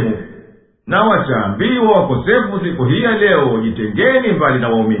kurehemu. Na wataambiwa wakosefu siku hii ya leo, jitengeni mbali na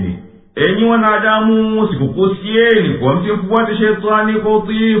waumini. Enyi wanadamu, sikukusieni kwa msimfuate shetani kwa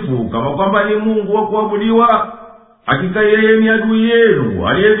utiifu kama kwamba ni Mungu wa kuabudiwa. Hakika yeye ni adui yenu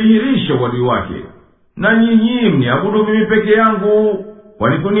aliyedhihirisha uadui wake. Na nyinyi mniabudu mimi peke yangu,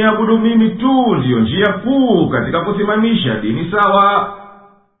 kwani kuniabudu mimi tu ndiyo njia kuu katika kusimamisha dini sawa.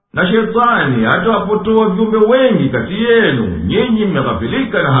 Na shetani atawapotoa viumbe wengi kati yenu, nyinyi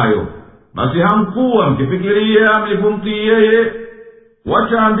mmeghafilika na hayo. Basi hamkuwa mkifikiria mlipomtii yeye.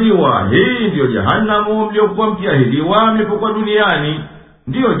 Wataambiwa, hii ndiyo jahanamu mliokuwa mkiahidiwa mlipokuwa duniani,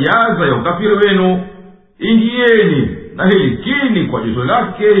 ndiyo jaza ya ukafiri wenu. Ingieni na hilikini kwa joto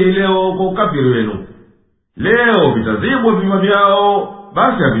lake hii leo kwa ukafiri wenu. Leo vitazibwa vinywa vyao,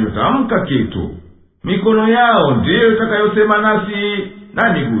 basi havitotamka kitu. Mikono yao ndiyo itakayosema nasi,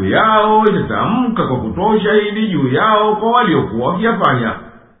 na miguu yao itatamka kwa kutoa ushahidi juu yao kwa waliokuwa wakiyafanya.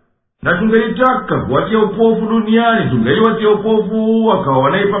 Na tungelitaka kuwatia upofu duniani, tungeliwatia upofu, wakawa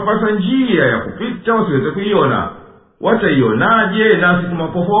wanaipapasa njia ya kupita wasiweze kuiona. Wataionaje nasi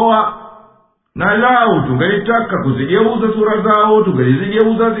tumapofoa? Na lau tungelitaka kuzigeuza sura zao,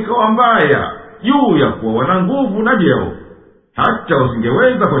 tungelizigeuza zikawa mbaya, juu ya kuwa wana nguvu na vyeo. Hata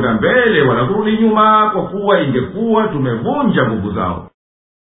wasingeweza kwenda mbele wala kurudi nyuma, kwa kuwa ingekuwa tumevunja nguvu zao.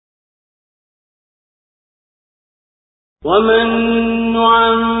 ومن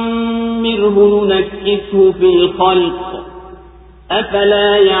نعمره ننكسه في الخلق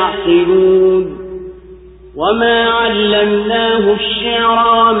أفلا يعقلون وما علمناه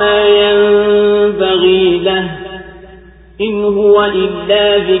الشعر ما ينبغي له إن هو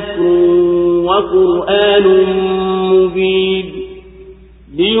إلا ذكر وقرآن مبين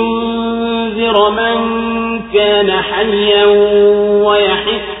لينذر من كان حيا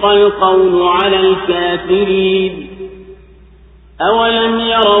ويحق القول على الكافرين أولم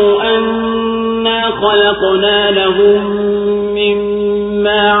يروا أنا خلقنا لهم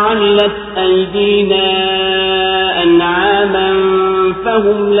مما عملت أيدينا أنعاما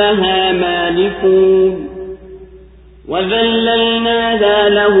فهم لها مالكون وذللناها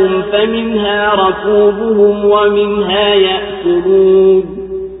لهم فمنها ركوبهم ومنها يأكلون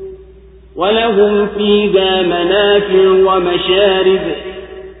ولهم فيها منافع ومشارب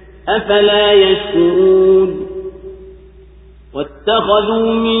أفلا يشكرون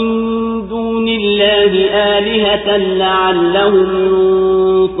واتخذوا من دون الله آلهة لعلهم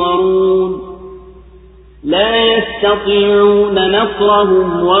ينصرون لا يستطيعون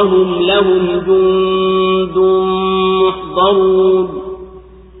نصرهم وهم لهم جند محضرون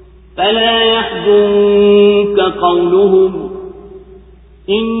فلا يحزنك قولهم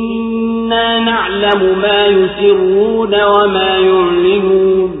إنا نعلم ما يسرون وما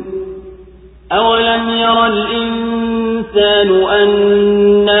يعلنون أولم ير الإنسان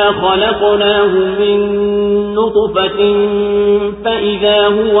أنا خلقناه من نطفة فإذا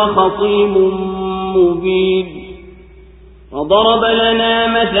هو خصيم مبين وضرب لنا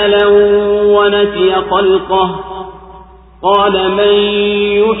مثلا ونسي خلقه قال من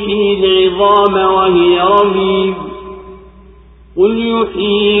يحيي العظام وهي رميم قل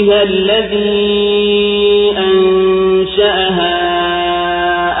يحييها الذي أنشأها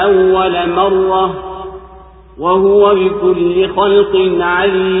أول مرة وهو بكل خلق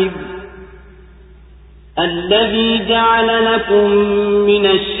عليم الذي جعل لكم من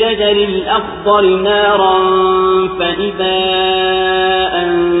الشجر الأخضر نارا فإذا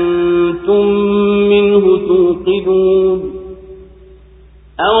أنتم منه توقدون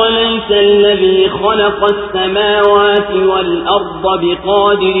أوليس الذي خلق السماوات والأرض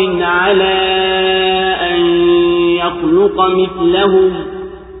بقادر على أن يخلق مثلهم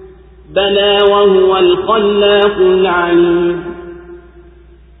بلى وهو الخلاق العليم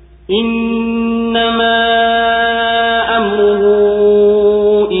إنما أمره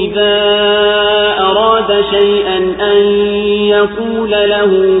إذا أراد شيئا أن يقول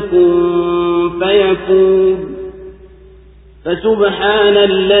له كن فيكون فسبحان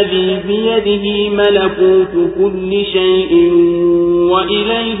الذي بيده ملكوت كل شيء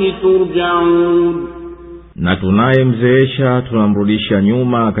وإليه ترجعون. Na tunayemzeesha tunamrudisha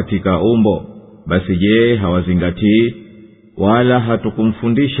nyuma katika umbo, basi je hawazingatii? Wala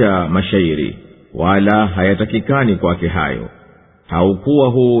hatukumfundisha mashairi, wala hayatakikani kwake hayo. Haukuwa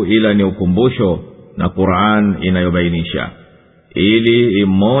huu ila ni ukumbusho na Qur'an inayobainisha, ili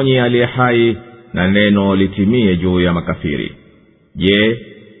imonye aliye hai na neno litimie juu ya makafiri. Je,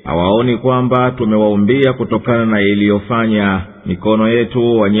 hawaoni kwamba tumewaumbia kutokana na iliyofanya mikono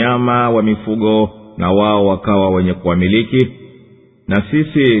yetu wanyama wa mifugo na wao wakawa wenye kuwamiliki? Na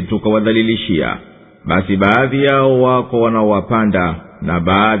sisi tukawadhalilishia, basi baadhi yao wako wanaowapanda na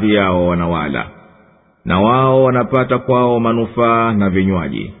baadhi yao wanawala, na wao wanapata kwao manufaa na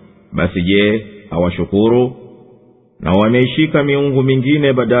vinywaji. Basi je hawashukuru? Na wameishika miungu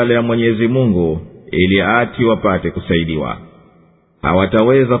mingine badala ya Mwenyezi Mungu ili ati wapate kusaidiwa.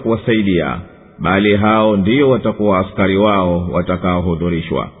 Hawataweza kuwasaidia, bali hao ndio watakuwa askari wao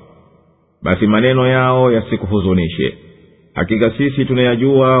watakaohudhurishwa. Basi maneno yao yasikuhuzunishe, hakika sisi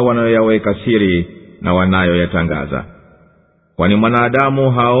tunayajua wanayoyaweka siri na wanayoyatangaza. Kwani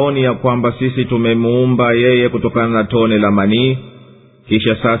mwanadamu haoni ya kwamba sisi tumemuumba yeye kutokana na tone la manii,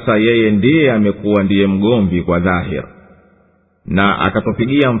 kisha sasa yeye ndiye amekuwa ndiye mgomvi kwa dhahir, na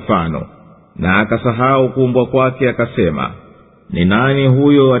akatupigia mfano na akasahau kuumbwa kwake, akasema ni nani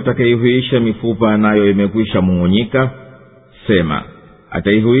huyo atakayehuisha mifupa nayo imekwisha mung'unyika? Sema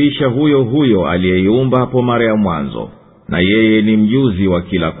ataihuisha huyo huyo aliyeiumba hapo mara ya mwanzo, na yeye ni mjuzi wa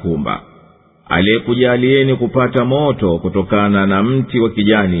kila kumba. Aliyekujalieni kupata moto kutokana na mti wa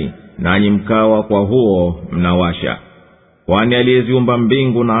kijani, nanyi mkawa kwa huo mnawasha. Kwani aliyeziumba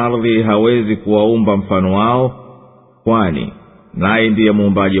mbingu na ardhi hawezi kuwaumba mfano wao? Kwani naye ndiye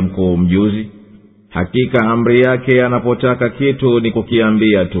muumbaji mkuu mjuzi. Hakika amri yake anapotaka kitu ni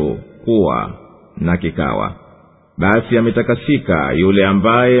kukiambia tu kuwa, na kikawa. Basi ametakasika yule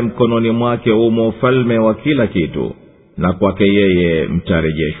ambaye mkononi mwake umo ufalme wa kila kitu, na kwake yeye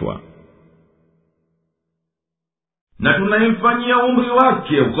mtarejeshwa. Na tunayemfanyia umri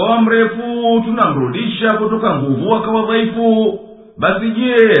wake ukawa mrefu, tunamrudisha kutoka nguvu akawa dhaifu. Basi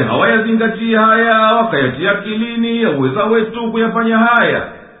je hawayazingatia haya wakayatia akilini ya uweza wetu kuyafanya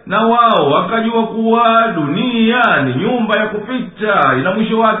haya? na wao wakajua kuwa dunia ni nyumba ya kupita, ina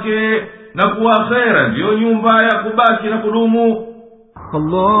mwisho wake, na kuwa akhera ndiyo nyumba ya kubaki na kudumu.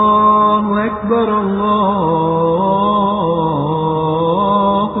 Allahu Akbar,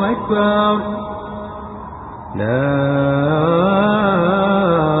 Allahu Akbar, la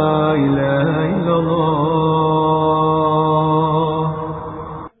ilaha illa Allah.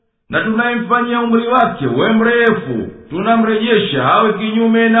 Na tunayemfanyia umri wake uwe mrefu, tunamrejesha awe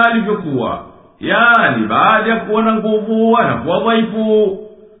kinyume na alivyokuwa, yani baada ya kuwa na nguvu anakuwa dhaifu.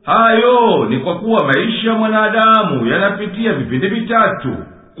 Hayo ni kwa kuwa maisha mwanadamu yanapitia vipindi vitatu: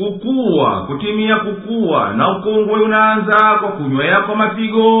 kukua, kutimia kukua, na ukongwe unaanza kwa kunywea kwa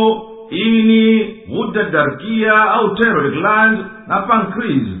mapigo, ini, ghuda darkia au thyroid gland, na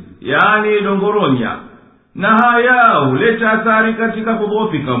pancreas, yani dongoronya. Na haya huleta athari katika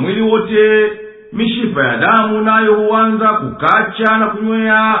kudhoofika mwili wote. Mishipa ya damu nayo huanza kukacha na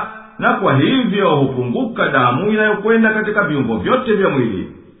kunywea, na kwa hivyo hupunguka damu inayokwenda katika viungo vyote vya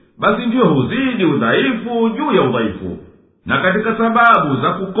mwili. Basi ndiyo huzidi udhaifu juu ya udhaifu. Na katika sababu za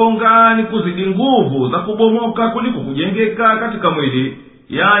kukonga ni kuzidi nguvu za kubomoka kuliko kujengeka katika mwili,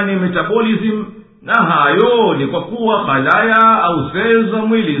 yani metabolism. Na hayo ni kwa kuwa khalaya au seli za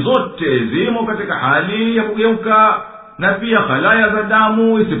mwili zote zimo katika hali ya kugeuka, na pia khalaya za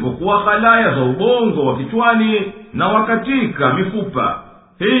damu, isipokuwa khalaya za ubongo wa kichwani na wakatika mifupa.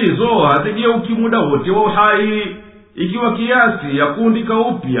 Hizo hazigeuki muda wote wa uhai. Ikiwa kiasi ya kuundika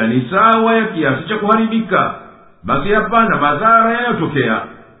upya ni sawa ya kiasi cha kuharibika, basi hapana madhara yanayotokea.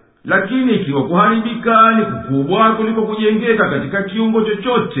 Lakini ikiwa kuharibika ni kukubwa kuliko kujengeka katika kiungo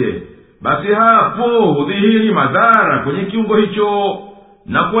chochote, basi hapo hudhihiri madhara kwenye kiungo hicho.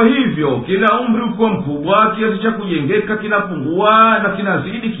 Na kwa hivyo kila umri ukiwa mkubwa, kiasi cha kujengeka kinapungua na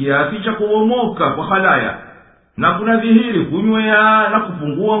kinazidi kiasi cha kubomoka kwa halaya, na kunadhihiri kunywea na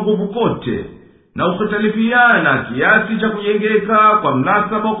kupungua nguvu kote, na ukitalifiana kiasi cha kujengeka kwa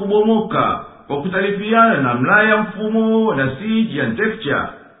mnasaba wa kubomoka kwa kutalifiana namna ya mfumo na siege ya texture.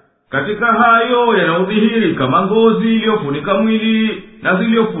 Katika hayo yanaudhihiri kama ngozi iliyofunika mwili na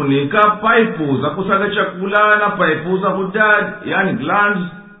ziliyofunika paipu za kusaga chakula na paipu za hudad, yani glands,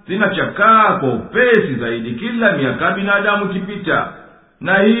 zinachakaa kwa upesi zaidi kila miaka binadamu ikipita.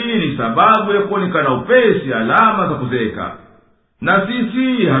 Na hii ni sababu ya kuonekana upesi alama za kuzeeka. Na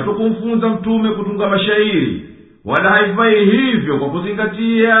sisi hatukumfunza mtume kutunga mashairi, wala haifai hivyo kwa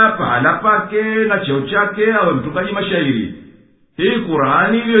kuzingatia pahala pake na cheo chake awe mtungaji mashairi. Hii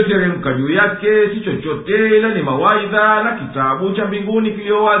Qur'ani iliyoteremka juu yake si chochote ila ni mawaidha na kitabu cha mbinguni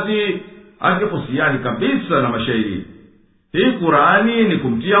kilio wazi, hakihusiani kabisa na mashairi. Hii Qur'ani ni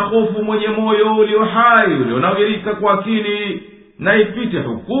kumtia hofu mwenye moyo ulio hai ulionawirika kwa akili, na ipite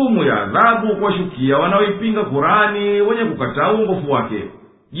hukumu ya adhabu kwa shukia wanaoipinga Qur'ani wenye kukataa uongofu wake.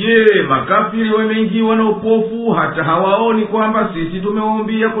 Je, makafiri wameingiwa na upofu hata hawaoni kwamba sisi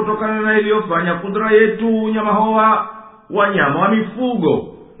tumeumbia kutokana na iliyofanya kudra yetu nyama hoa, wanyama wa mifugo,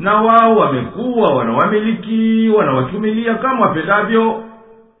 na wao wamekuwa wanawamiliki, wanawatumilia kama wapendavyo: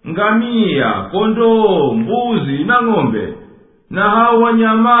 ngamia, kondoo, mbuzi na ng'ombe. Na hao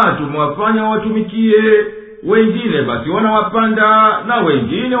wanyama tumewafanya watumikie, wengine basi wanawapanda na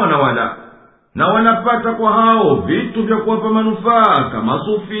wengine wanawala, na wanapata kwa hao vitu vya kuwapa manufaa kama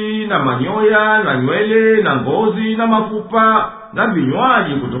sufi na manyoya na nywele na ngozi na mafupa na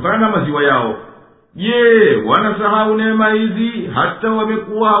vinywaji kutokana na maziwa yao. Je, wanasahau neema hizi hata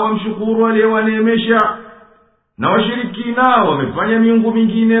wamekuwa hawamshukuru aliyewaneemesha? Na washirikina wamefanya miungu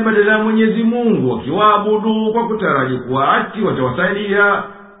mingine badala ya Mwenyezi Mungu, wakiwaabudu kwa kutaraji kuwa ati watawasaidia.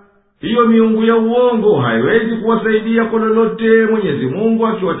 Hiyo miungu ya uongo haiwezi kuwasaidia kwa lolote Mwenyezi Mungu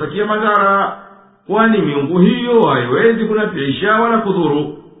akiwatakia madhara, kwani miungu hiyo haiwezi kunafiisha wala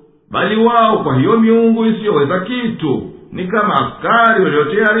kudhuru. Bali wao kwa hiyo miungu isiyoweza kitu ni kama askari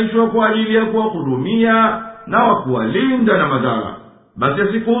waliotayarishwa kwa ajili ya kuwahudumia na wakuwalinda na madhara. Basi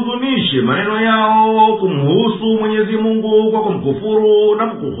asikuhuzunishe maneno yao kumhusu Mwenyezi Mungu kwa kumkufuru na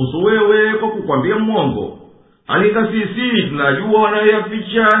kukuhusu wewe kwa kukwambia mwongo. Hakika sisi tunajua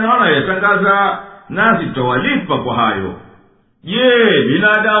wanayoyaficha na wanayoyatangaza, nasi tutawalipa kwa hayo. Je,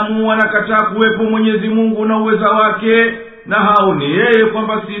 binadamu wanakataa kuwepo Mwenyezi Mungu na uweza wake, na hao ni yeye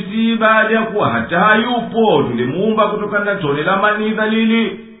kwamba sisi baada ya kuwa hata hayupo tulimuumba kutokana na tone la mani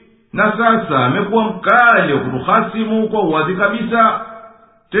dhalili, na sasa amekuwa mkali wa kutuhasimu kwa uwazi kabisa.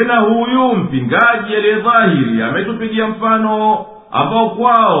 Tena huyu mpingaji aliyedhahiri ametupigia mfano ambao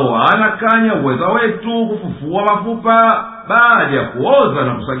kwao anakanya uweza wetu kufufua mafupa baada ya kuoza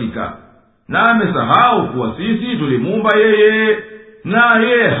na kusagika, na amesahau kuwa sisi tulimuumba yeye, na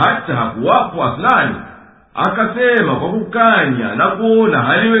yeye hata hakuwapo aslani. akasema kwa kukanya na kuona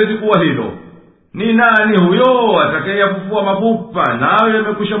haliwezi kuwa hilo, ni nani huyo atakayeyafufua mafupa nayo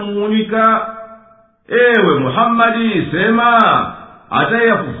yamekwisha mumunyika? Ewe Muhammadi, sema,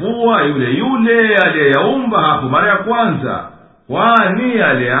 atayafufua yule yule aliyeyaumba hapo mara ya kwanza, kwani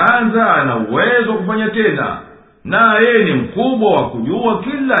aliyeanza ana uwezo wa kufanya tena, na yeye ni mkubwa wa kujua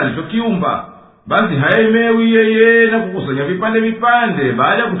kila alichokiumba. Basi haemewi yeye na kukusanya vipande vipande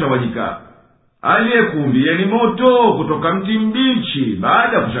baada ya kutawanyika. Aliyekuumbia ni moto kutoka mti mbichi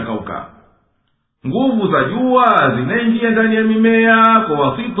baada ya kushakauka. Nguvu za jua zinaingia ndani ya mimea kwa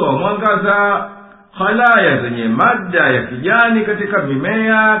wasito wa mwangaza. Halaya zenye mada ya kijani katika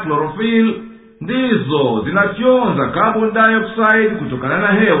mimea, chlorophyll, ndizo zinafyonza carbon dioxide kutokana na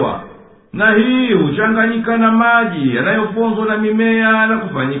hewa, na hii huchanganyika na maji yanayofonzwa na mimea na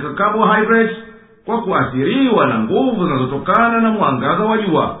kufanyika carbohydrates kwa kuathiriwa na nguvu zinazotokana na mwangaza wa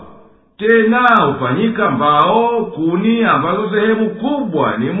jua. Tena hufanyika mbao, kuni ambazo sehemu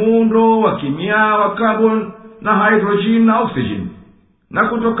kubwa ni muundo wa kimia wa carbon na hydrogen na oxygen. Na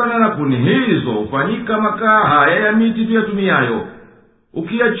kutokana na kuni hizo hufanyika makaa haya ya miti tuyatumiayo.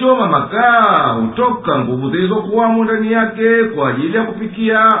 Ukiyachoma makaa hutoka nguvu zilizokuwamo ndani yake kwa ajili ya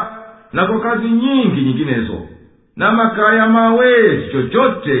kupikia na kwa kazi nyingi nyinginezo. Na makaa ya mawe si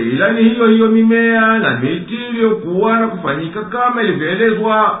chochote ila ni hiyo hiyo mimea na miti iliyokuwa na kufanyika kama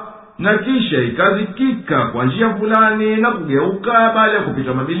ilivyoelezwa, na kisha ikazikika kwa njia fulani na kugeuka baada ya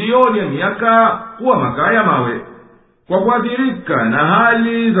kupita mabilioni ya miaka kuwa makaa ya mawe, kwa kuathirika na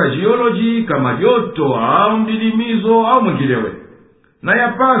hali za jioloji kama joto au mdidimizo au mwinginewe. Na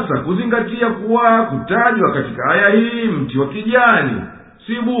yapasa kuzingatia kuwa kutajwa katika aya hii mti wa kijani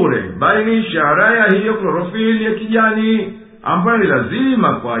si bure, bali ni ishara ya hiyo klorofili ya kijani ambayo ni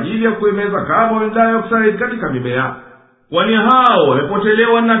lazima kwa ajili ya kuimeza carbon dioxide katika mimea. Kwani hao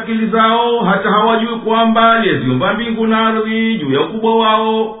wamepotelewa na akili zao, hata hawajui kwamba aliyeziumba mbingu na ardhi juu ya ukubwa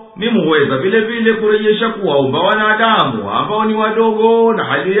wao ni muweza vile vile kurejesha kuwaumba wanadamu ambao ni wadogo na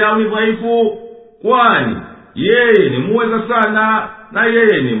hali yao ni dhaifu. Kwani yeye ni muweza sana, na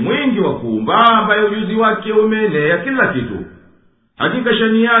yeye ni mwingi wa kuumba ambaye ujuzi wake umeenea kila kitu. Hakika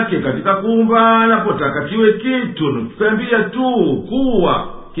shani yake katika kuumba, anapotaka kiwe kitu nukiambia tu kuwa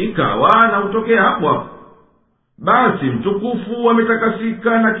kikawa na utokea hapo. Basi mtukufu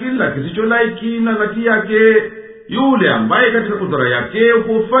ametakasika na kila kisicholaiki na dhati yake, yule ambaye katika kudhara yake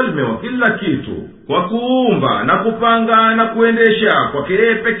uko ufalme wa kila kitu, kwa kuumba na kupanga na kuendesha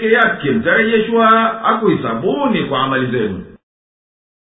kwake peke yake mtarejeshwa, akuhisabuni kwa amali zenu.